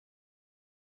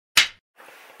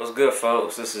What's good,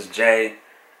 folks? This is Jay,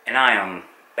 and I am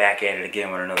back at it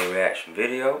again with another reaction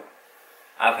video.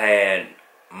 I've had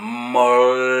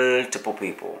multiple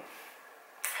people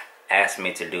ask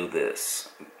me to do this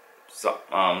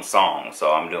song,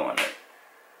 so I'm doing it.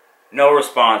 No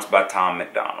Response by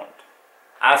MacDonald.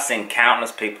 I've seen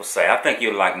countless people say, I think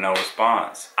you'd like No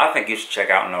Response. I think you should check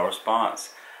out No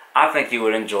Response. I think you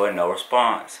would enjoy No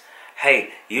Response. Hey,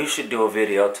 you should do a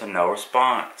video to No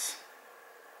Response.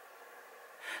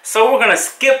 So we're going to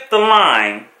skip the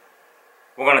line.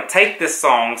 We're going to take this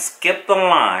song, skip the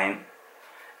line,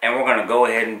 and we're going to go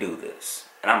ahead and do this.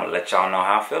 And I'm going to let y'all know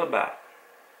how I feel about it.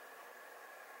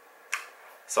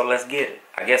 So let's get it.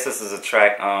 I guess this is a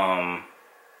track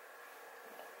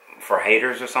for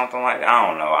haters or something like that. I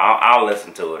don't know. I'll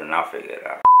listen to it and I'll figure it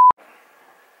out.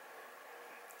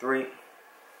 3,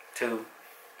 2,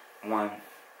 1.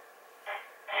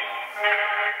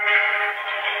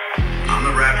 I'm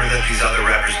the rapper that these other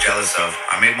rappers jealous of.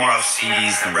 I make more off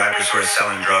CDs than rappers who are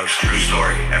selling drugs. True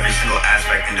story. Every single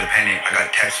aspect independent. I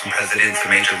got texts from presidents of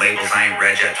major labels I ain't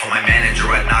read yet. Told my manager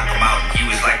I'd knock him out and he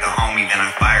was like the homie. Then I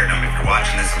fired him. If you're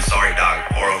watching this, I'm sorry, dog.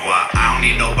 Au revoir. I don't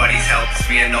need nobody's help. It's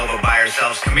me and Nova by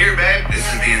ourselves. Come here, babe. This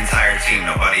is the entire team,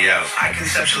 nobody else. I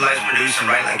conceptualize, produce,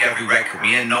 and write like every record.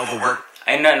 Me and Nova work.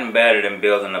 Ain't nothing better than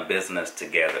building a business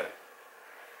together.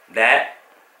 That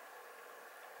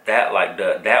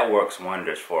works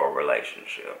wonders for a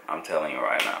relationship. I'm telling you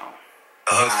right now.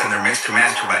 The hooks and they're mixed and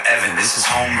mastered by Evan. This is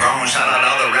homegrown. Shout out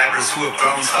all the rappers who have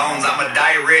thrown stones. I'ma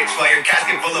die rich while your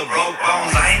casket full of broke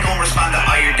bones. I ain't gonna respond to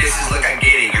all your disses. Look, I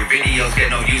get it. Your videos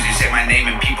get no views. You say my name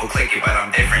and people click it, but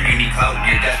I'm different. You need clout and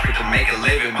you're desperate to make a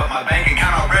living. But my bank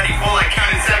account already full. I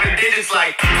counted 7 digits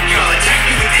like y'all attack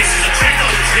me with disses. Attract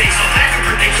all the tricks. All lack of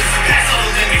predictions. So pass all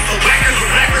the limits. For whackers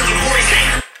with rappers and Corey's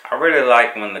anger. I really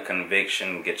like when the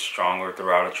conviction gets stronger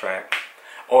throughout a track.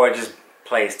 Or it just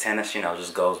plays tennis, you know,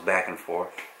 just goes back and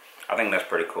forth. I think that's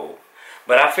pretty cool.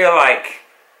 But I feel like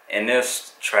in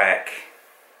this track,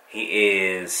 he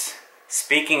is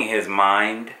speaking his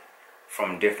mind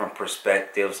from different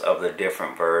perspectives of the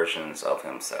different versions of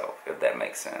himself, if that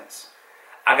makes sense.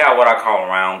 I got what I call a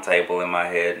round table in my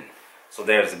head. So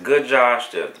there's the good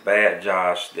Josh, there's the bad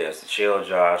Josh, there's the chill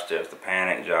Josh, there's the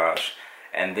panic Josh,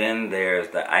 and then there's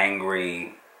the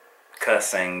angry,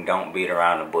 cussing, don't beat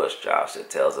around the bush Josh that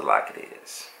tells it like it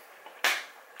is.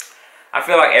 I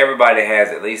feel like everybody has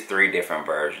at least 3 different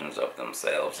versions of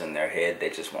themselves in their head. They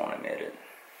just won't admit it.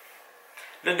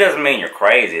 That doesn't mean you're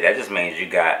crazy. That just means you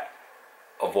got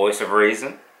a voice of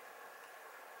reason,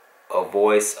 a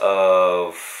voice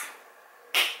of,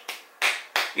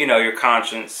 you know, your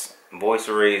conscience, voice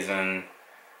of reason,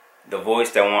 the voice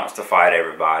that wants to fight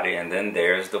everybody, and then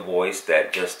there's the voice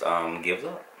that just gives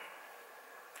up.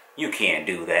 You can't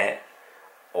do that,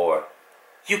 or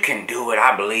you can do it,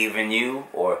 I believe in you,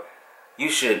 or you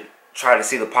should try to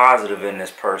see the positive in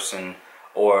this person,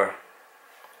 or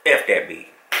F that be.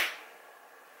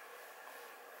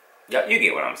 Yeah, you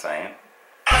get what I'm saying.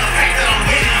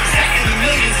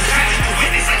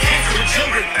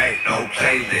 Hey, no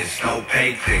playlist, no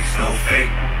paid clicks, no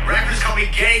fake. Rappers call me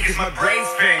gay cause my brain's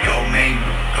pink. Yo, man,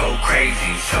 go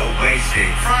crazy, so wasted.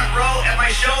 Front row at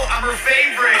my show, I'm her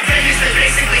favorite. Famous, they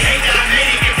basically hate that I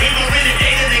made it. Get paid more in the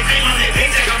day than they claim on their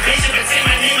paycheck. I'm patient, but say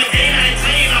my name a day and I ain't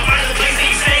playing. I'll buy the place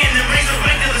that you stay in, then raise the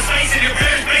rent to the space in your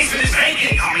parents' basement is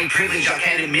vacant. Call me privileged, I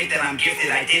can't admit that I'm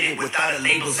gifted. I did it without a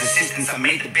label's assistance. I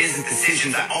made the business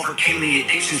decisions. I overcame the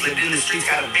addictions. Lived in the streets,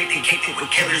 got evicted, kicked it with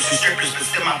killers and strippers, but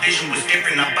still my vision was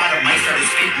different. I bought a mic, started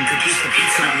spitting, produced the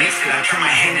beats and I mixed it. I turned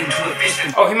my hand into a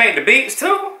fist. Oh, he made the beats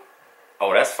too?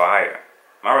 Oh, that's fire.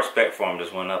 My respect for him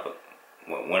just went up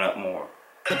more.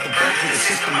 The birth of the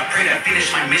system, I pray that I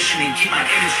finish my mission and keep my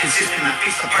image consistent. I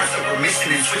fix the parts that were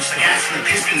missing and switch the gas and the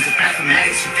pistons. Of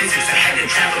mathematics and physics, I had to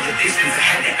travel the distance. I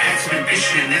had to add some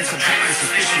ambition and then subtract my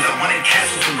suspicions. I wanted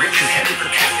castles and riches, headed for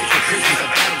caskets or prisons. I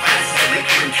battled glasses of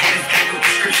liquor and cannons packed with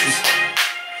prescriptions.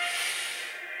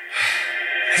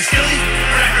 And still these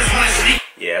rappers want to sneak.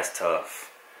 Yeah, it's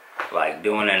tough. Like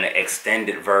doing an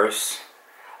extended verse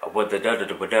of like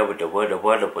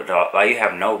you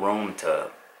have no room to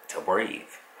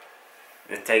breathe.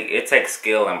 It takes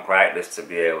skill and practice to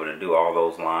be able to do all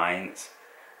those lines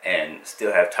and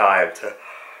still have time to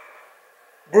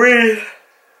breathe.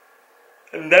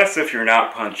 And that's if you're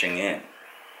not punching in.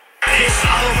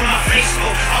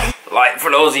 Like,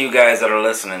 for those of you guys that are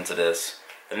listening to this,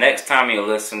 the next time you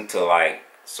listen to like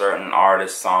certain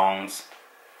artist songs,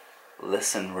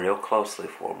 listen real closely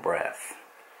for a breath.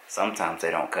 Sometimes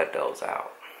they don't cut those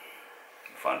out.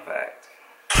 Fun fact.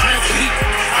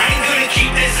 I ain't gonna keep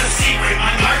this a secret.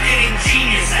 My marketing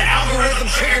genius, an algorithm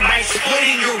triggered by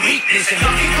exploiting your weakness. And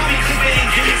y'all keep calling me clickbait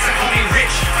and gimmicks, I call me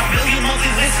rich. A million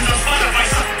monthly listens on Spotify.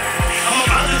 I'm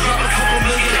about to drop a couple $1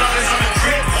 million on a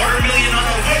grip, $250,000 on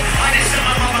a whip. I just sent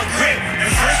my mama grip. And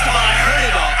first of all, I heard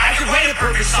it all. I could write a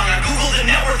perfect song. I googled the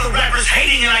net worth of rappers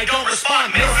hating and I don't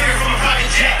respond. Middle finger from a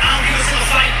private jet. I don't give a single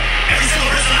fight. Every single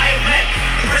person I have met.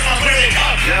 The person on Twitter they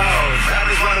talk. Yo,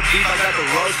 rappers wanna beef, I got the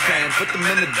roast can. Put them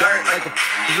in the dirt like a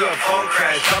UFO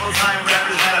crash. Double time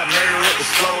rappers that I murder with the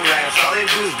slow raps. All they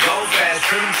do is go fast.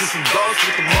 Turn them to some ghosts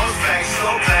with the most facts.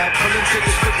 Slow clap, pulling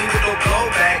triggers quickly with no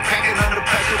blowback. Cracking under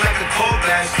pressure like a cold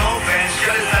blast. No fans,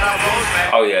 shredders that I roll back.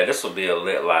 Oh yeah, this will be a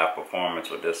lit live performance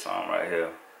with this song right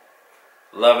here.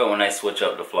 Love it when they switch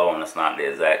up the flow and it's not the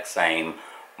exact same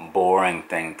boring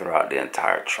thing throughout the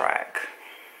entire track.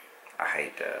 I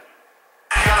hate that.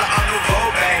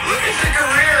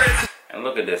 And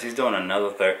look at this, he's doing another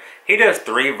third. He does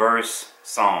 3 verse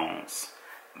songs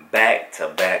back to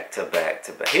back to back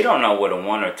to back. He don't know what a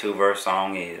 1 or 2 verse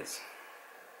song is.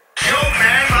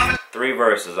 3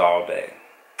 verses all day.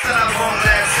 Say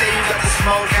you got the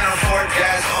smoke, can't afford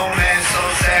gas. Oh man, so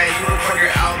sad. You record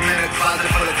your album in a closet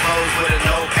full of clothes with a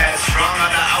notepad. Strong on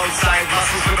the outside,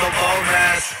 muscles with a bone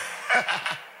mass.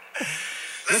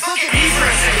 Let's look at me for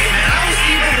a second, man. I was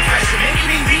deep in depression, making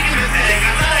me weak and pathetic.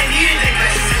 I thought I needed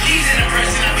neglections, disease and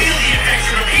oppression. I feel the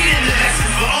infection, repeating the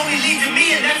lessons will only lead to me,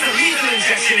 and that's a lethal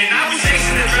injection. And I was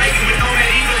chasing the dragon with no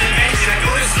medieval invention. I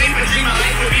go to sleep and dream my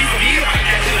life would be from you if I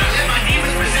catch it. I let my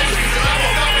demons possess me till I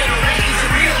woke up in a wreckage to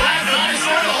realize that I just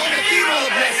want to hold a cathedral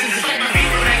of blessings. It's like my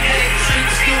feet were magnetic, the street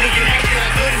was steel and connected.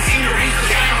 I couldn't seem to reach the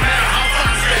sky no matter how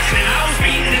far I'm stretching. And I was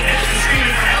beaten to death and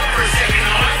screaming for help for a second.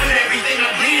 Now I put everything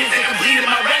I bleeded to completed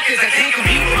my records. I can't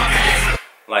compete with my past.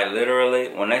 Like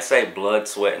literally, when they say blood,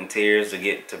 sweat, and tears to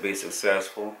get to be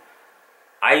successful,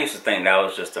 I used to think that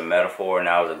was just a metaphor and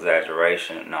that was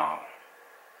exaggeration. No.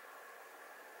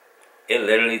 It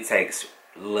literally takes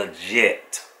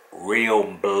legit, real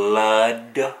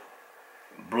blood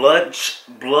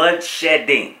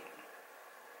shedding,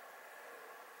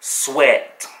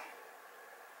 sweat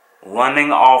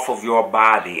running off of your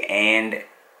body, and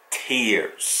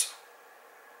tears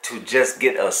to just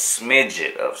get a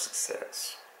smidget of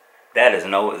success. That is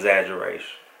no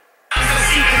exaggeration.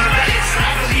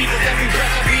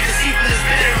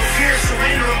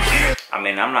 I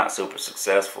mean, I'm not super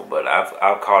successful, but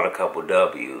I've caught a couple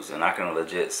W's, and I can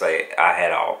legit say I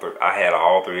had all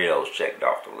 3 of those checked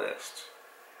off the list.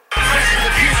 Will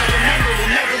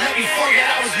never let me forget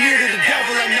I was near to the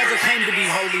devil. I never claimed to be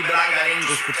holy, but I got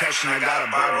angels protection. I got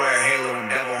a barbed wire halo and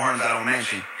devil horns I don't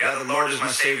mention. Yeah, the Lord is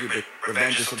my savior, but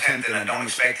revenge is so tempting. I don't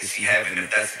expect to see heaven.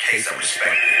 If that's the case, I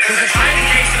respect it. Cause it's hiding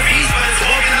case the beast, but it's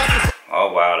woken up.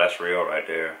 Oh wow, that's real right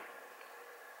there.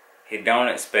 He don't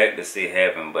expect to see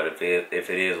heaven, but if it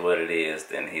is what it is,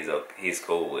 then he's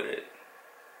cool with it.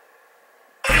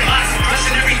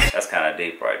 That's kind of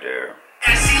deep right there.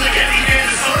 I see like every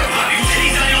year's a soda pop. You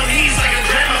titties on your knees like a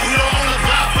grandma who don't own a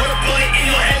block. Put a bullet in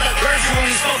your head like birds who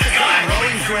only spoke to God. I'm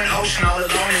rolling through an ocean all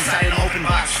alone inside an open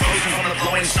box. Frozen from the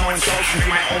blowing snow and soaking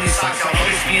through my only socks. I'll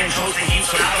notice being chosen heat,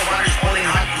 so now the water's boiling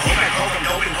hot. You hope I coke, I'm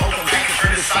doping, coke, I'm back and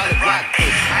turn to solid rock.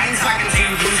 Hey, I ain't talking to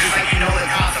you losers like you know the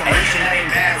cops. I'm rich and that ain't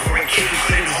bad for a kid who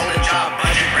couldn't hold a job.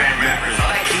 Budget brand rappers,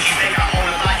 all that case you think I own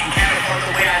a lot. You can't afford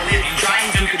the way I live. You trying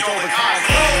to control the cost.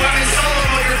 Oh, I'm in solo,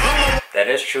 but you're promo. That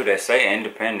is true. They say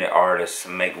independent artists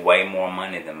make way more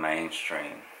money than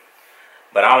mainstream.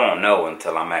 But I won't know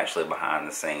until I'm actually behind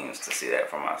the scenes to see that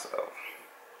for myself.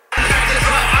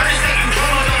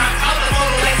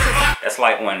 That's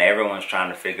like when everyone's trying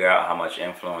to figure out how much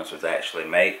influencers actually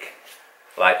make.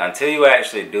 Like, until you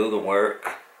actually do the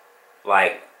work,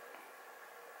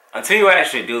 until you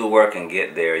actually do the work and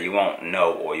get there, you won't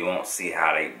know, or you won't see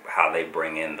how they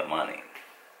bring in the money.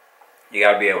 You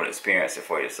gotta be able to experience it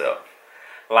for yourself.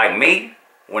 Like me,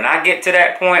 when I get to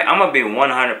that point, I'm gonna be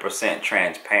 100%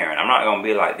 transparent. I'm not gonna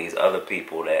be like these other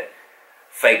people that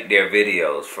fake their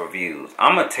videos for views.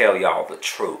 I'm gonna tell y'all the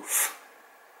truth.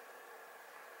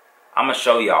 I'm gonna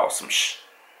show y'all some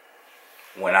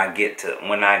when I get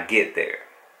there.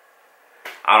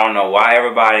 I don't know why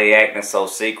everybody acting so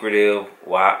secretive.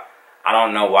 I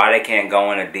don't know why they can't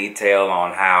go into detail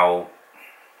on how.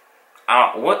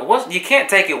 You can't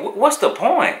take it. What's the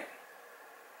point?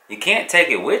 You can't take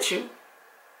it with you.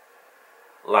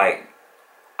 Like,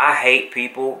 I hate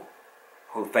people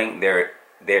who think there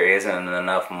isn't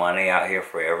enough money out here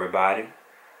for everybody,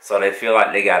 so they feel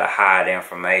like they gotta hide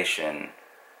information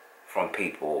from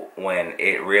people when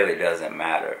it really doesn't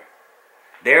matter.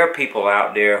 There are people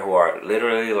out there who are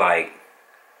literally like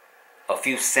a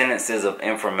few sentences of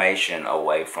information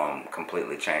away from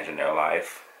completely changing their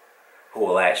life, who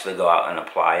will actually go out and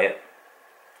apply it.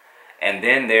 And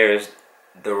then there's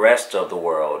the rest of the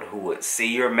world who would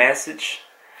see your message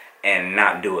and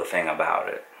not do a thing about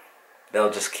it. They'll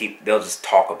just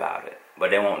talk about it, but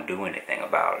they won't do anything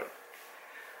about it.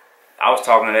 I was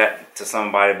talking to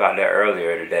somebody about that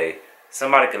earlier today.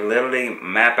 Somebody could literally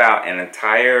map out an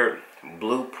entire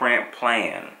blueprint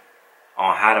plan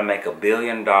on how to make $1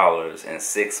 billion in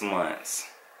 6 months.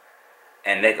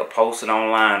 And they could post it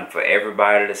online for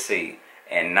everybody to see.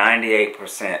 And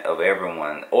 98% of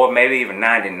everyone, or maybe even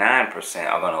 99%,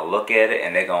 are going to look at it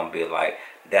and they're going to be like,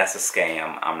 that's a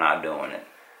scam, I'm not doing it.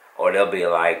 Or they'll be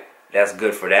like, that's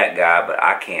good for that guy, but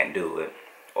I can't do it.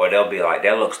 Or they'll be like,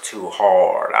 that looks too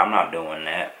hard, I'm not doing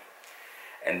that.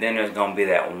 And then there's going to be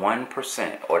that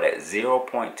 1% or that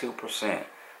 0.2%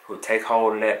 who take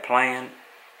hold of that plan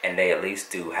and they at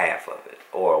least do half of it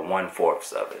or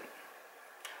 1/4 of it.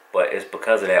 But it's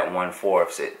because of that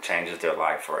 1/4 it changes their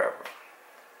life forever.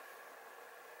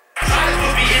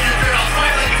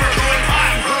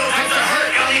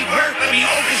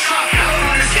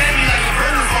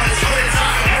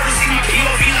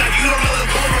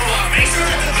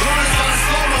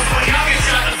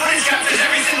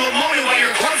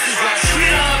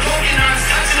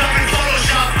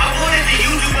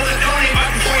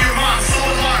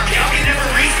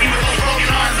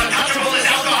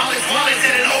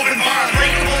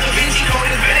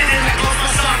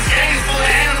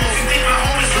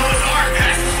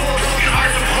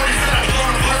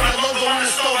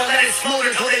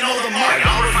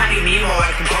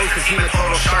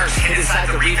 Inside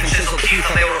the reef and chiseled teeth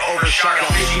till they were oversharp.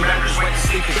 While fishing rappers went to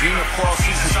sleep, the dream of coral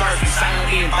season stars. We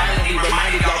silently and violently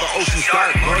reminded y'all the ocean's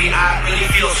dark. Lordy, I really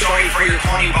feel sorry for your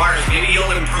 20 bars. Maybe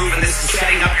you'll improve and this is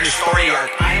setting up your story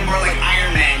arc. I am more like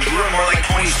Iron Man, you are more like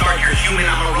Tony Stark. You're human,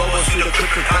 I'm a robo suit of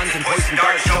quicker guns and poison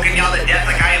darts. Choking y'all to death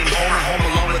like I am Homer, home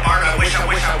alone with Bart. I wish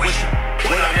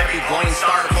would on every glowing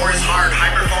star. Chorus hard,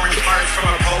 high performance parts from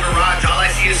a pro garage. All I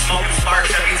see is smoke and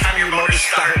sparks every time your motor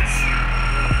starts.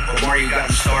 What more you got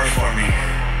in store for me?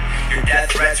 Your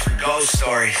death threats for ghost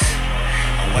stories.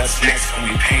 And what's next gonna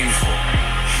be painful.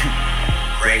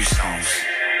 Gravestones.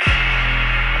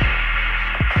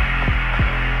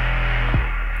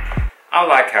 I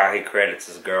like how he credits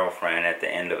his girlfriend at the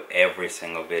end of every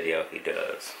single video he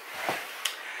does.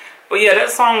 But yeah,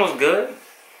 that song was good.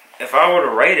 If I were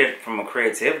to rate it from a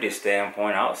creativity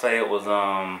standpoint, I would say it was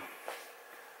I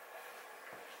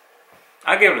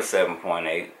give it a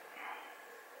 7.8.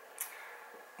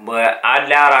 But I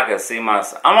doubt I could see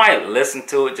myself. I might listen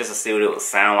to it just to see what it would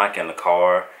sound like in the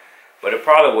car. But it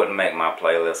probably wouldn't make my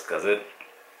playlist because it,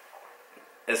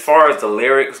 as far as the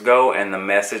lyrics go and the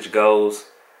message goes,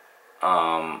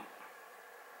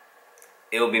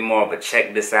 it would be more of a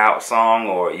check this out song,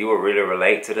 or you would really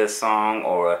relate to this song,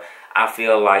 or I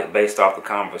feel like based off the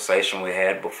conversation we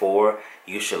had before,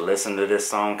 you should listen to this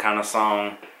song kind of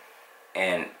song.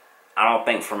 And I don't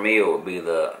think for me it would be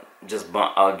the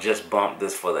I'll just bump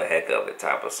this for the heck of it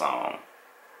type of song.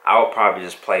 I would probably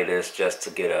just play this just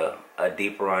to get a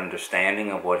deeper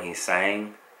understanding of what he's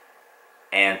saying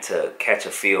and to catch a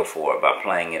feel for it by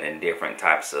playing it in different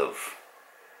types of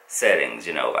settings,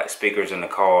 you know, like speakers in the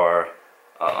car,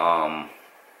 a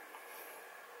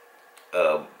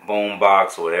boom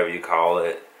box or whatever you call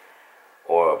it,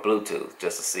 or Bluetooth,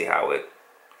 just to see how it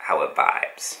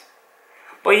vibes.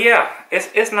 But yeah,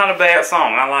 it's not a bad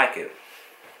song. I like it.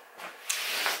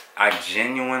 I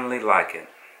genuinely like it.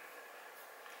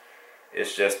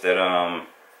 It's just that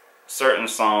certain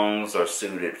songs are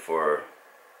suited for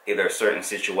either certain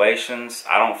situations.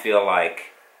 I don't feel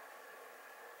like,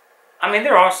 I mean,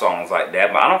 there are songs like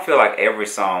that, but I don't feel like every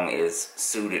song is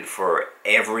suited for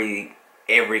every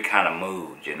kind of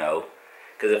mood, you know?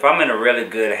 Because if I'm in a really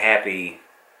good, happy,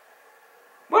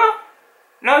 well,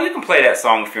 no, you can play that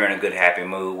song if you're in a good, happy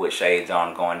mood with shades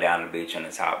on, going down the beach and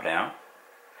the top down.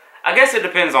 I guess it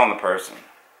depends on the person.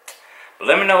 But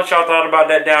let me know what y'all thought about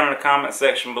that down in the comment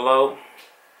section below.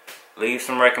 Leave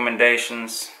some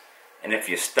recommendations. And if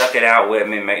you stuck it out with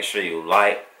me, make sure you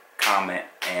like, comment,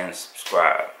 and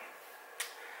subscribe.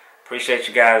 Appreciate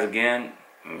you guys again.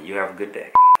 And you have a good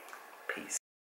day.